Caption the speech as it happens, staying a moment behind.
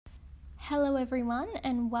Hello everyone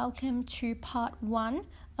and welcome to part 1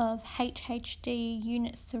 of HHD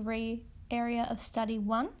Unit 3 Area of Study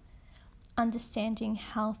 1, Understanding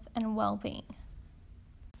Health and Wellbeing.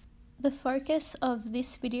 The focus of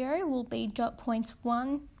this video will be dot points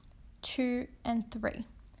 1, 2 and 3.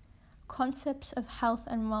 Concepts of health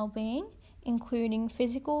and wellbeing, including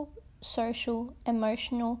physical, social,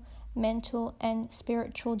 emotional, mental and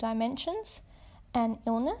spiritual dimensions, and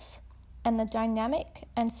illness, and the dynamic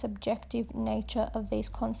and subjective nature of these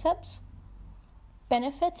concepts,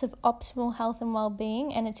 benefits of optimal health and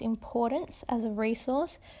well-being and its importance as a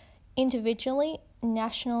resource individually,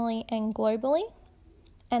 nationally and globally,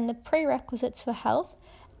 and the prerequisites for health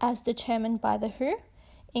as determined by the WHO,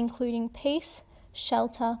 including peace,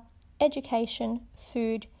 shelter, education,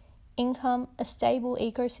 food, income, a stable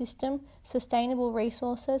ecosystem, sustainable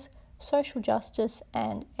resources, social justice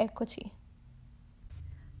and equity.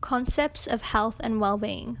 Concepts of health and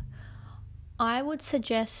well-being. I would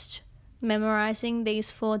suggest memorizing these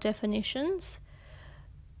 4 definitions.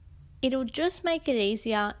 It'll just make it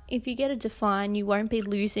easier. If you get a define, you won't be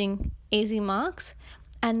losing easy marks,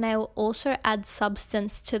 and they'll also add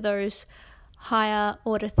substance to those higher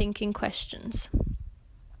order thinking questions.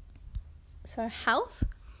 So health,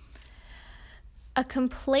 a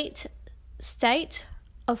complete state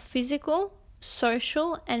of physical,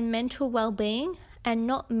 social and mental well-being, and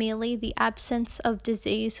not merely the absence of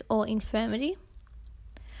disease or infirmity.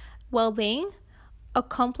 Wellbeing, a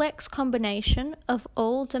complex combination of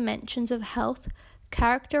all dimensions of health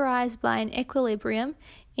characterized by an equilibrium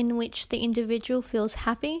in which the individual feels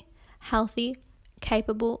happy, healthy,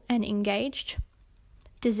 capable and engaged.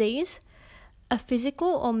 Disease, a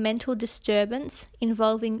physical or mental disturbance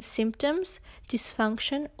involving symptoms,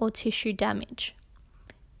 dysfunction or tissue damage.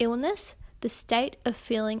 Illness, the state of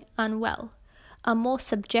feeling unwell, a more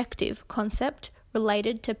subjective concept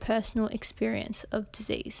related to personal experience of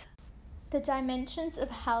disease. The dimensions of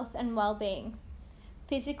health and well-being.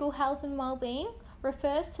 Physical health and well-being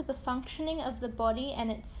refers to the functioning of the body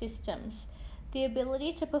and its systems, the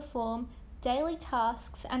ability to perform daily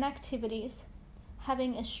tasks and activities,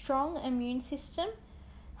 having a strong immune system,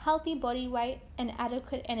 healthy body weight and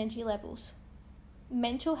adequate energy levels.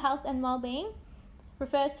 Mental health and well-being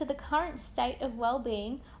refers to the current state of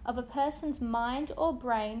well-being of a person's mind or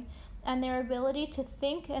brain and their ability to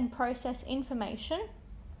think and process information.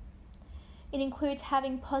 It includes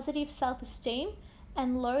having positive self-esteem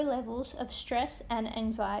and low levels of stress and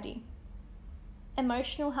anxiety.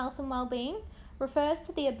 Emotional health and well-being refers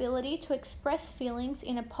to the ability to express feelings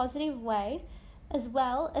in a positive way as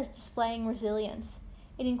well as displaying resilience.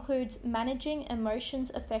 It includes managing emotions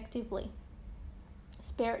effectively.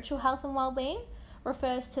 Spiritual health and well-being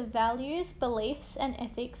refers to values, beliefs and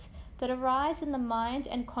ethics that arise in the mind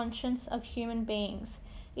and conscience of human beings.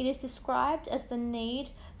 It is described as the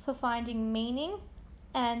need for finding meaning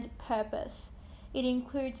and purpose. It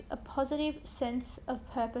includes a positive sense of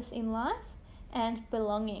purpose in life and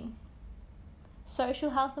belonging.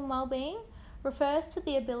 Social health and well-being refers to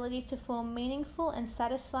the ability to form meaningful and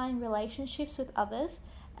satisfying relationships with others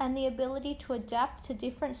and the ability to adapt to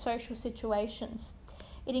different social situations.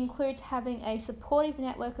 It includes having a supportive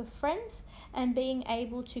network of friends and being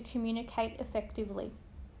able to communicate effectively.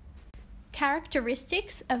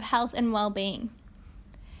 Characteristics of health and well-being.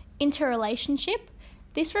 Interrelationship.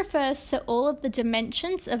 This refers to all of the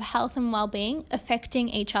dimensions of health and well-being affecting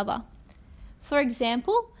each other. For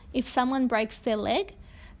example, if someone breaks their leg,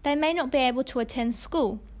 they may not be able to attend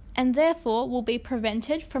school and therefore will be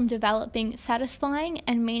prevented from developing satisfying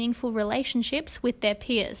and meaningful relationships with their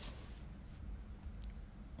peers.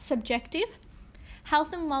 Subjective.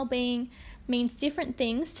 Health and well-being means different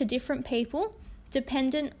things to different people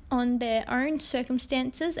dependent on their own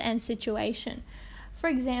circumstances and situation. For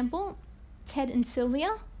example, Ted and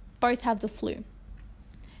Sylvia both have the flu.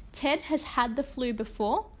 Ted has had the flu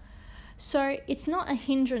before, so it's not a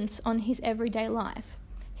hindrance on his everyday life.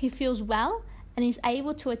 He feels well and is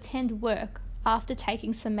able to attend work after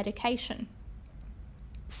taking some medication.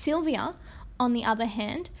 Sylvia, on the other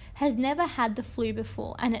hand, has never had the flu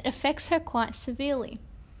before and it affects her quite severely.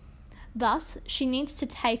 Thus, she needs to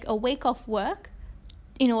take a week off work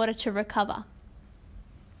in order to recover.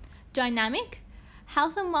 Dynamic.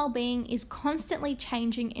 Health and well-being is constantly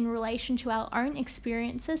changing in relation to our own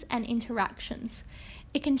experiences and interactions.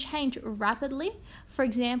 It can change rapidly, for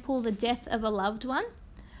example, the death of a loved one,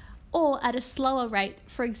 or at a slower rate,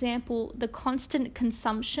 for example, the constant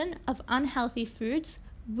consumption of unhealthy foods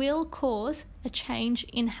will cause a change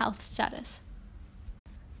in health status.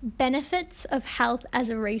 Benefits of health as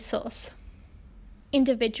a resource.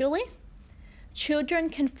 Individually, Children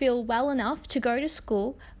can feel well enough to go to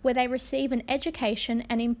school where they receive an education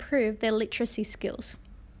and improve their literacy skills.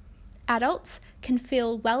 Adults can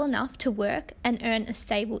feel well enough to work and earn a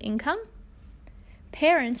stable income.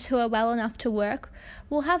 Parents who are well enough to work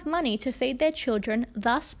will have money to feed their children,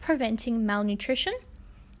 thus preventing malnutrition.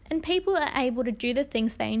 And people are able to do the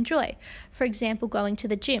things they enjoy, for example, going to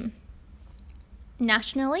the gym.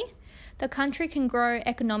 Nationally, the country can grow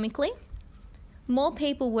economically. More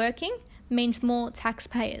people working means more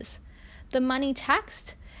taxpayers. The money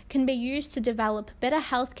taxed can be used to develop better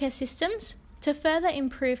healthcare systems to further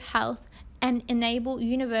improve health and enable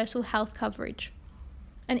universal health coverage.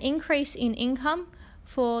 An increase in income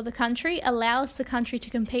for the country allows the country to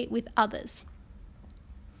compete with others.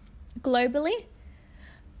 Globally,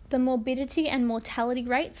 the morbidity and mortality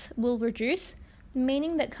rates will reduce,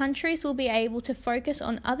 meaning that countries will be able to focus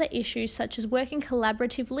on other issues such as working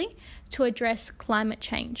collaboratively to address climate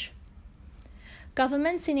change.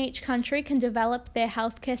 Governments in each country can develop their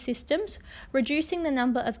healthcare systems, reducing the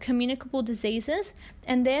number of communicable diseases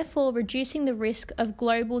and therefore reducing the risk of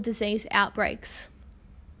global disease outbreaks.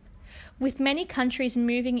 With many countries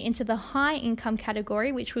moving into the high income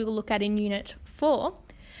category, which we will look at in Unit 4,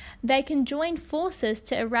 they can join forces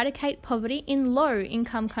to eradicate poverty in low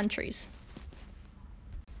income countries.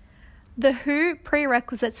 The WHO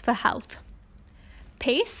Prerequisites for Health.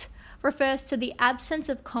 Peace refers to the absence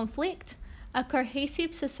of conflict, a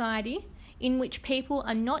cohesive society in which people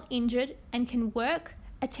are not injured and can work,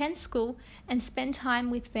 attend school, and spend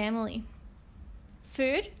time with family.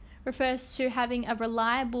 Food refers to having a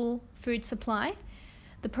reliable food supply,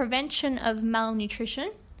 the prevention of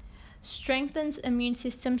malnutrition, strengthens immune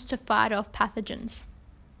systems to fight off pathogens.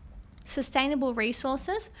 Sustainable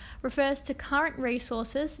resources refers to current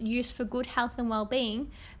resources used for good health and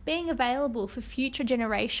well-being being available for future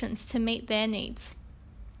generations to meet their needs.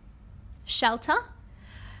 Shelter,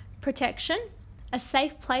 protection, a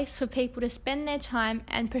safe place for people to spend their time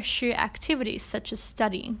and pursue activities such as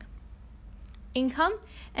studying. Income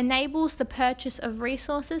enables the purchase of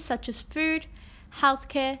resources such as food,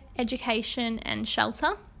 healthcare, education, and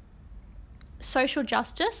shelter. Social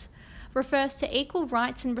justice refers to equal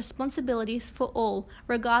rights and responsibilities for all,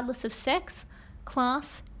 regardless of sex,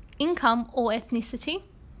 class, income, or ethnicity.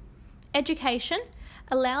 Education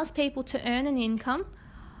allows people to earn an income,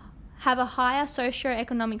 have a higher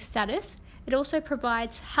socio-economic status. It also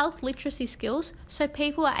provides health literacy skills so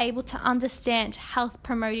people are able to understand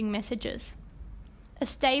health-promoting messages. A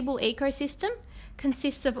stable ecosystem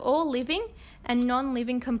consists of all living and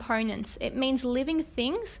non-living components. It means living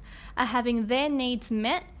things are having their needs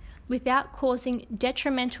met without causing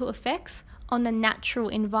detrimental effects on the natural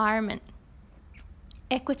environment.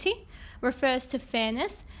 Equity refers to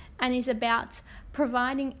fairness and is about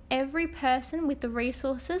providing every person with the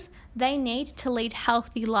resources they need to lead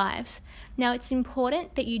healthy lives. Now, it's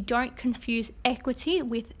important that you don't confuse equity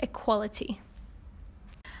with equality.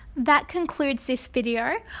 That concludes this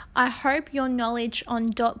video. I hope your knowledge on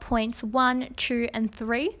dot points 1, 2 and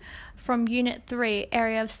 3 from Unit 3,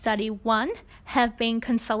 Area of Study 1 have been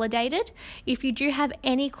consolidated. If you do have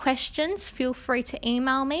any questions, feel free to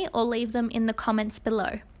email me or leave them in the comments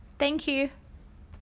below. Thank you.